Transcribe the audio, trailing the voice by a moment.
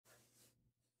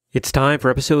It's time for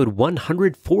episode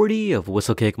 140 of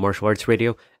Whistlekick Martial Arts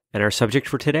Radio, and our subject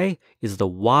for today is the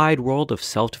wide world of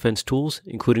self-defense tools,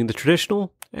 including the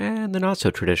traditional and the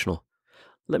not-so-traditional.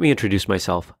 Let me introduce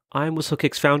myself. I'm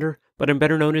Whistlekick's founder, but I'm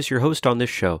better known as your host on this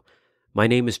show. My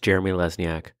name is Jeremy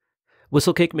Lesniak.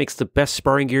 Whistlekick makes the best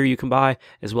sparring gear you can buy,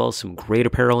 as well as some great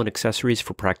apparel and accessories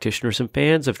for practitioners and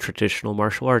fans of traditional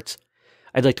martial arts.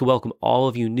 I'd like to welcome all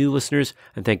of you new listeners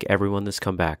and thank everyone that's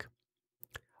come back.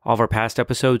 All of our past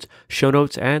episodes, show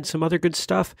notes, and some other good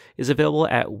stuff is available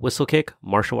at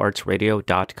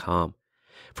whistlekickmartialartsradio.com.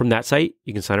 From that site,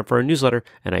 you can sign up for our newsletter,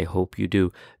 and I hope you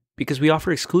do, because we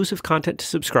offer exclusive content to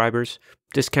subscribers,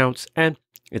 discounts, and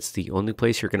it's the only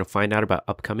place you're going to find out about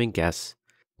upcoming guests.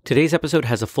 Today's episode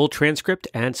has a full transcript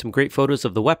and some great photos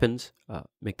of the weapons,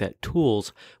 make that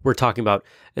tools, we're talking about,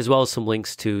 as well as some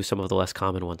links to some of the less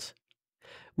common ones.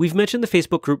 We've mentioned the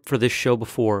Facebook group for this show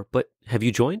before, but have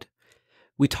you joined?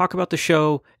 We talk about the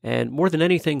show, and more than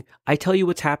anything, I tell you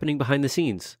what's happening behind the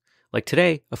scenes. Like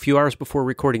today, a few hours before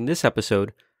recording this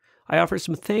episode, I offer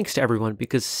some thanks to everyone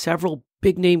because several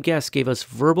big-name guests gave us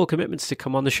verbal commitments to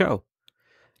come on the show.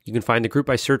 You can find the group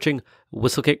by searching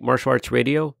Whistlekick Martial Arts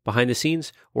Radio behind the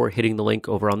scenes or hitting the link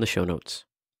over on the show notes.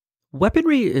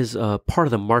 Weaponry is a part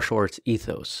of the martial arts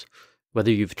ethos.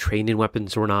 Whether you've trained in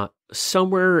weapons or not,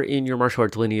 somewhere in your martial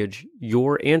arts lineage,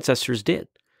 your ancestors did.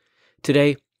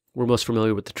 Today, we're most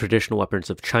familiar with the traditional weapons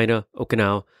of China,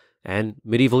 Okinawa, and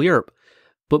medieval Europe,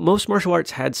 but most martial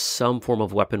arts had some form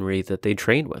of weaponry that they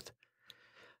trained with.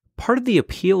 Part of the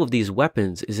appeal of these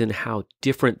weapons is in how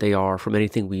different they are from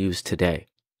anything we use today,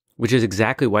 which is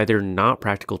exactly why they're not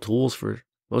practical tools for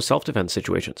most self-defense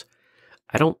situations.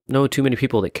 I don't know too many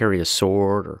people that carry a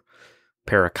sword or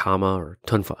pair of kama or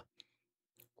tunfa.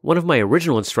 One of my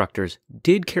original instructors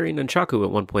did carry nunchaku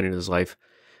at one point in his life,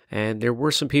 and there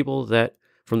were some people that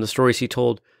from the stories he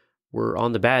told, were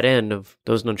on the bad end of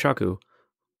those nunchaku.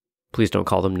 Please don't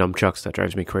call them nunchucks, that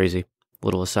drives me crazy.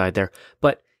 Little aside there.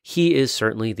 But he is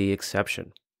certainly the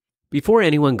exception. Before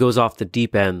anyone goes off the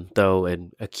deep end, though,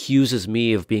 and accuses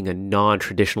me of being a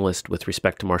non-traditionalist with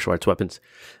respect to martial arts weapons,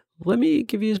 let me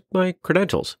give you my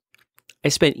credentials. I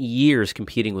spent years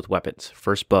competing with weapons.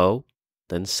 First bow,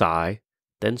 then sai,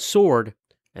 then sword,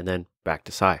 and then back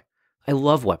to sai. I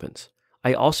love weapons.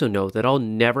 I also know that I'll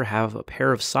never have a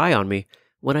pair of sai on me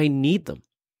when I need them.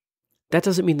 That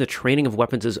doesn't mean the training of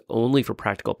weapons is only for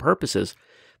practical purposes,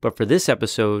 but for this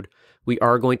episode, we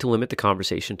are going to limit the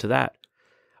conversation to that.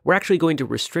 We're actually going to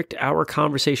restrict our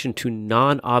conversation to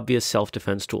non-obvious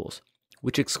self-defense tools,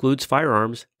 which excludes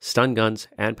firearms, stun guns,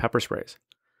 and pepper sprays.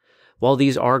 While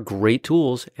these are great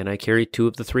tools, and I carry two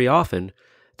of the three often,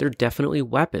 they're definitely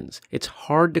weapons. It's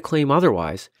hard to claim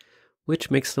otherwise,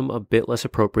 which makes them a bit less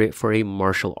appropriate for a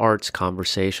martial arts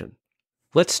conversation.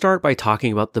 Let's start by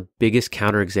talking about the biggest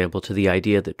counterexample to the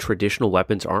idea that traditional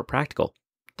weapons aren't practical,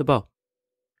 the bow.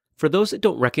 For those that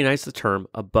don't recognize the term,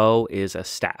 a bow is a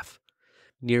staff.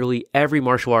 Nearly every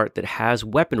martial art that has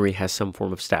weaponry has some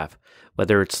form of staff,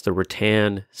 whether it's the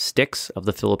rattan sticks of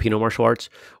the Filipino martial arts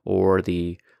or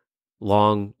the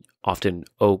long, often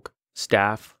oak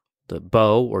staff, the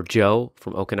bo or jo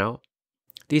from Okinawa.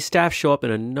 These staffs show up in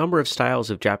a number of styles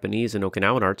of Japanese and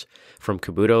Okinawan arts, from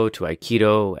Kabuto to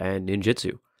Aikido and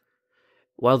Ninjutsu.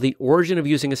 While the origin of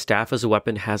using a staff as a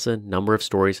weapon has a number of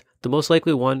stories, the most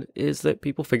likely one is that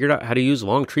people figured out how to use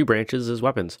long tree branches as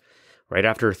weapons. Right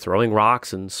after throwing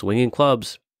rocks and swinging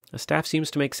clubs, a staff seems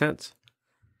to make sense.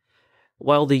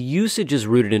 While the usage is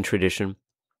rooted in tradition,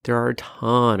 there are a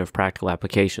ton of practical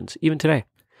applications, even today.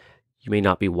 You may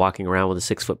not be walking around with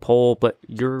a 6-foot pole, but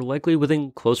you're likely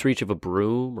within close reach of a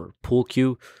broom or pool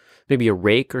cue, maybe a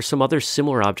rake or some other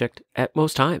similar object at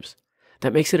most times.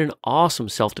 That makes it an awesome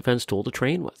self-defense tool to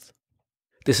train with.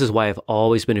 This is why I've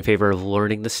always been in favor of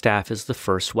learning the staff as the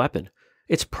first weapon.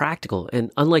 It's practical,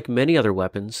 and unlike many other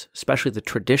weapons, especially the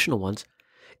traditional ones,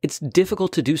 it's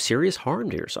difficult to do serious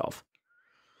harm to yourself.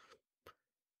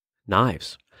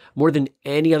 Knives. More than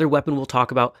any other weapon we'll talk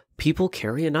about, people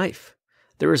carry a knife.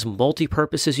 They're as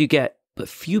multi-purpose as you get, but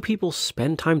few people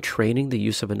spend time training the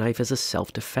use of a knife as a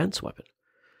self-defense weapon.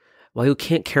 While you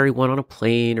can't carry one on a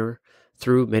plane or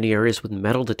through many areas with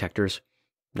metal detectors,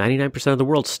 99% of the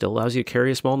world still allows you to carry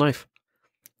a small knife.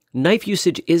 Knife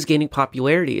usage is gaining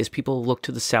popularity as people look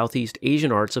to the Southeast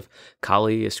Asian arts of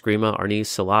Kali, Eskrima, Arnis,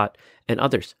 Salat, and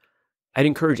others. I'd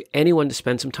encourage anyone to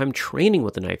spend some time training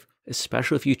with a knife,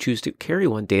 especially if you choose to carry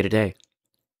one day to day.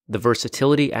 The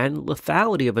versatility and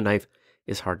lethality of a knife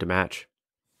is hard to match.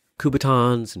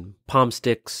 Kubotans and palm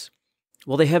sticks.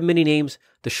 While they have many names,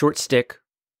 the short stick,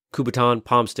 kubotan,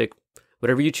 palm stick,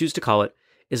 whatever you choose to call it,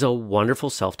 is a wonderful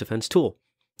self-defense tool.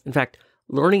 In fact,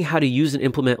 Learning how to use an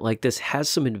implement like this has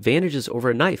some advantages over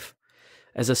a knife,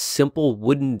 as a simple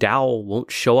wooden dowel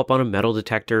won't show up on a metal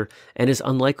detector and is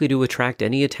unlikely to attract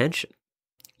any attention.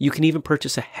 You can even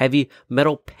purchase a heavy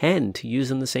metal pen to use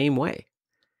in the same way.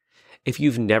 If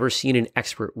you've never seen an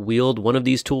expert wield one of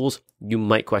these tools, you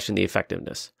might question the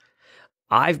effectiveness.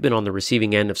 I've been on the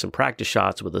receiving end of some practice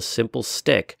shots with a simple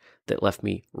stick that left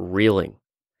me reeling.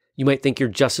 You might think you're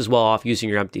just as well off using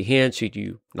your empty hand should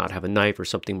you not have a knife or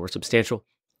something more substantial,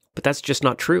 but that's just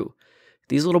not true.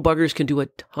 These little buggers can do a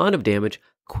ton of damage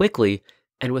quickly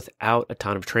and without a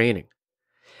ton of training.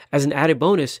 As an added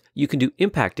bonus, you can do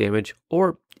impact damage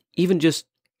or even just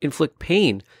inflict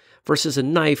pain versus a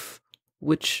knife,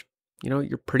 which,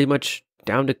 you're pretty much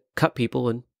down to cut people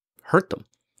and hurt them.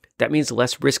 That means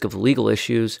less risk of legal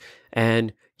issues,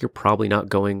 and you're probably not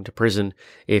going to prison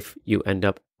if you end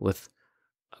up with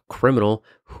a criminal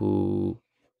who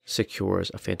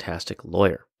secures a fantastic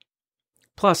lawyer.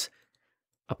 Plus,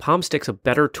 a palm stick's a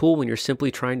better tool when you're simply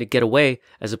trying to get away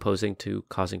as opposing to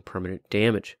causing permanent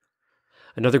damage.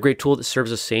 Another great tool that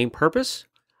serves the same purpose,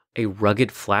 a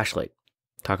rugged flashlight.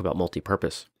 Talk about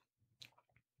multi-purpose.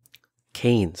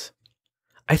 Canes.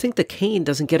 I think the cane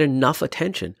doesn't get enough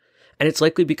attention, and it's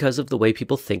likely because of the way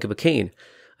people think of a cane,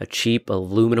 a cheap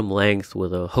aluminum length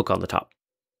with a hook on the top.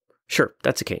 Sure,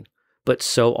 that's a cane, but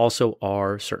so also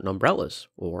are certain umbrellas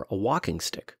or a walking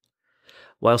stick.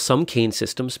 While some cane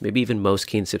systems, maybe even most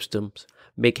cane systems,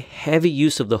 make heavy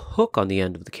use of the hook on the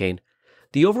end of the cane,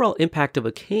 the overall impact of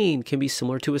a cane can be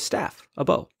similar to a staff, a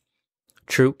bow.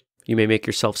 True, you may make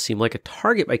yourself seem like a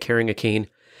target by carrying a cane,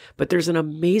 but there's an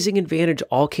amazing advantage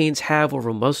all canes have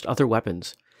over most other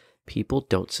weapons. People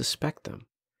don't suspect them.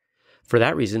 For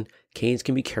that reason, canes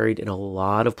can be carried in a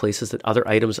lot of places that other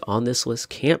items on this list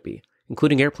can't be,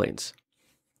 including airplanes.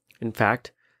 In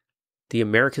fact, the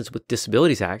Americans with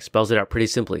Disabilities Act spells it out pretty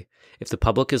simply. If the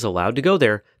public is allowed to go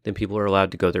there, then people are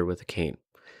allowed to go there with a cane.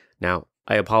 Now,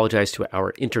 I apologize to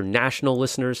our international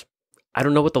listeners. I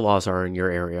don't know what the laws are in your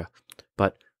area,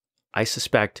 but I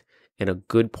suspect in a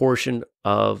good portion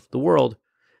of the world,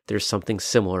 there's something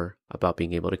similar about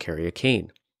being able to carry a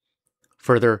cane.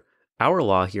 Further, our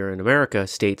law here in America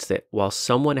states that while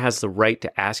someone has the right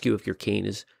to ask you if your cane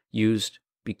is used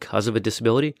because of a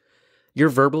disability, your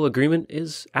verbal agreement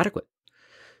is adequate.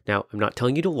 Now, I'm not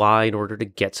telling you to lie in order to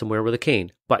get somewhere with a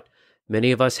cane, but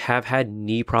many of us have had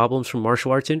knee problems from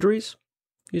martial arts injuries.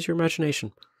 Use your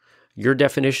imagination. Your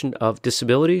definition of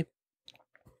disability,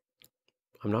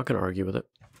 I'm not going to argue with it.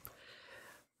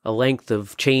 A length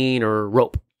of chain or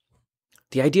rope.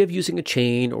 The idea of using a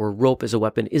chain or rope as a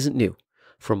weapon isn't new.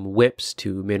 From whips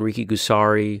to Manriki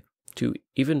Gusari to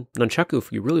even nunchaku,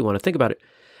 if you really want to think about it.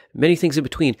 Many things in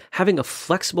between. Having a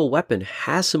flexible weapon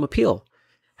has some appeal.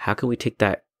 How can we take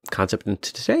that concept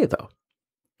into today, though?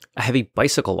 A heavy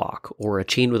bicycle lock or a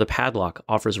chain with a padlock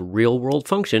offers real-world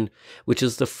function, which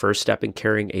is the first step in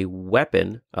carrying a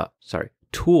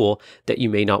tool that you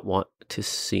may not want to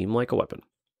seem like a weapon.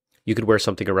 You could wear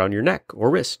something around your neck or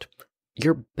wrist.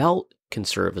 Your belt can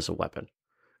serve as a weapon,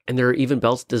 and there are even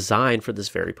belts designed for this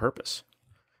very purpose.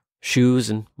 Shoes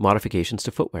and modifications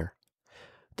to footwear.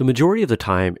 The majority of the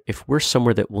time, if we're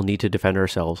somewhere that we'll need to defend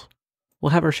ourselves, we'll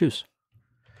have our shoes.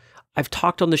 I've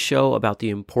talked on the show about the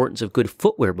importance of good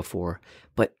footwear before,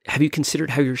 but have you considered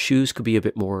how your shoes could be a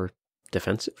bit more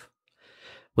defensive?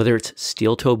 Whether it's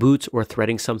steel-toe boots or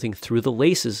threading something through the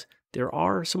laces, there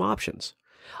are some options.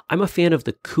 I'm a fan of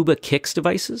the Kuba Kicks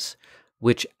devices,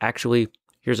 which actually,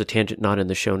 here's a tangent not in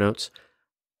the show notes.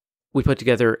 We put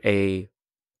together a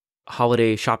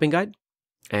holiday shopping guide,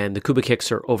 and the Kuba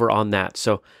Kicks are over on that.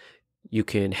 So you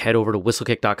can head over to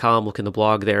whistlekick.com, look in the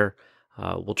blog there.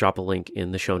 We'll drop a link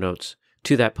in the show notes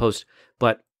to that post.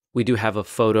 But we do have a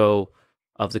photo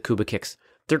of the Kuba Kicks.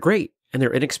 They're great, and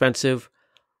they're inexpensive.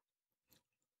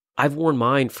 I've worn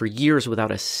mine for years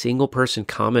without a single person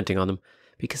commenting on them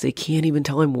because they can't even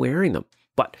tell I'm wearing them.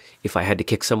 But if I had to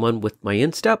kick someone with my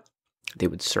instep, they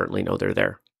would certainly know they're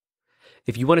there.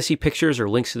 If you want to see pictures or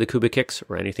links to the Kuba Kicks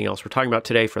or anything else we're talking about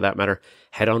today for that matter,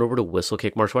 head on over to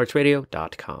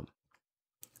whistlekickmartialartsradio.com.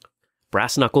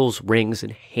 Brass knuckles, rings,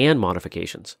 and hand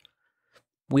modifications.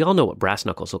 We all know what brass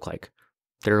knuckles look like.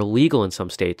 They're illegal in some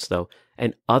states, though,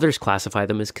 and others classify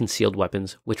them as concealed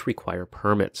weapons, which require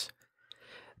permits.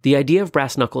 The idea of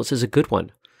brass knuckles is a good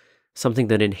one, something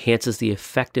that enhances the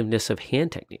effectiveness of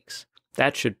hand techniques.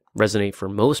 That should resonate for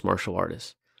most martial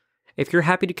artists. If you're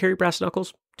happy to carry brass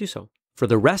knuckles, do so. For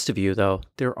the rest of you, though,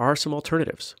 there are some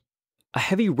alternatives. A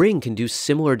heavy ring can do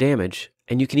similar damage,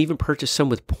 and you can even purchase some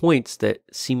with points that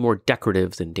seem more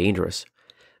decorative than dangerous.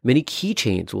 Many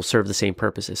keychains will serve the same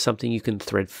purpose as something you can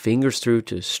thread fingers through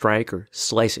to strike or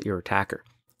slice at your attacker.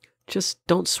 Just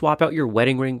don't swap out your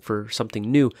wedding ring for something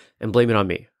new and blame it on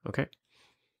me, okay?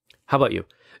 How about you?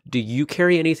 Do you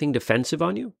carry anything defensive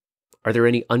on you? Are there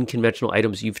any unconventional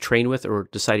items you've trained with or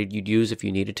decided you'd use if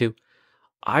you needed to?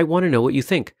 I want to know what you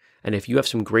think. And if you have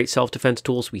some great self-defense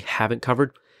tools we haven't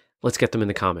covered, let's get them in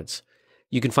the comments.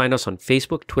 You can find us on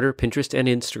Facebook, Twitter, Pinterest, and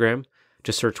Instagram.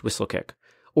 Just search whistlekick.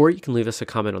 Or you can leave us a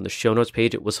comment on the show notes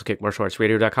page at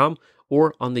whistlekickmartialartsradio.com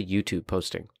or on the YouTube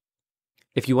posting.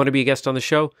 If you want to be a guest on the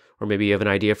show, or maybe you have an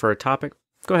idea for a topic,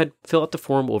 go ahead, fill out the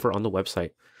form over on the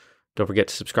website. Don't forget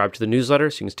to subscribe to the newsletter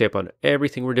so you can stay up on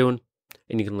everything we're doing,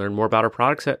 and you can learn more about our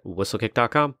products at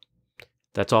whistlekick.com.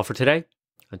 That's all for today.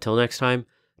 Until next time,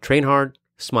 train hard,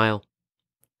 smile,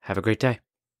 have a great day.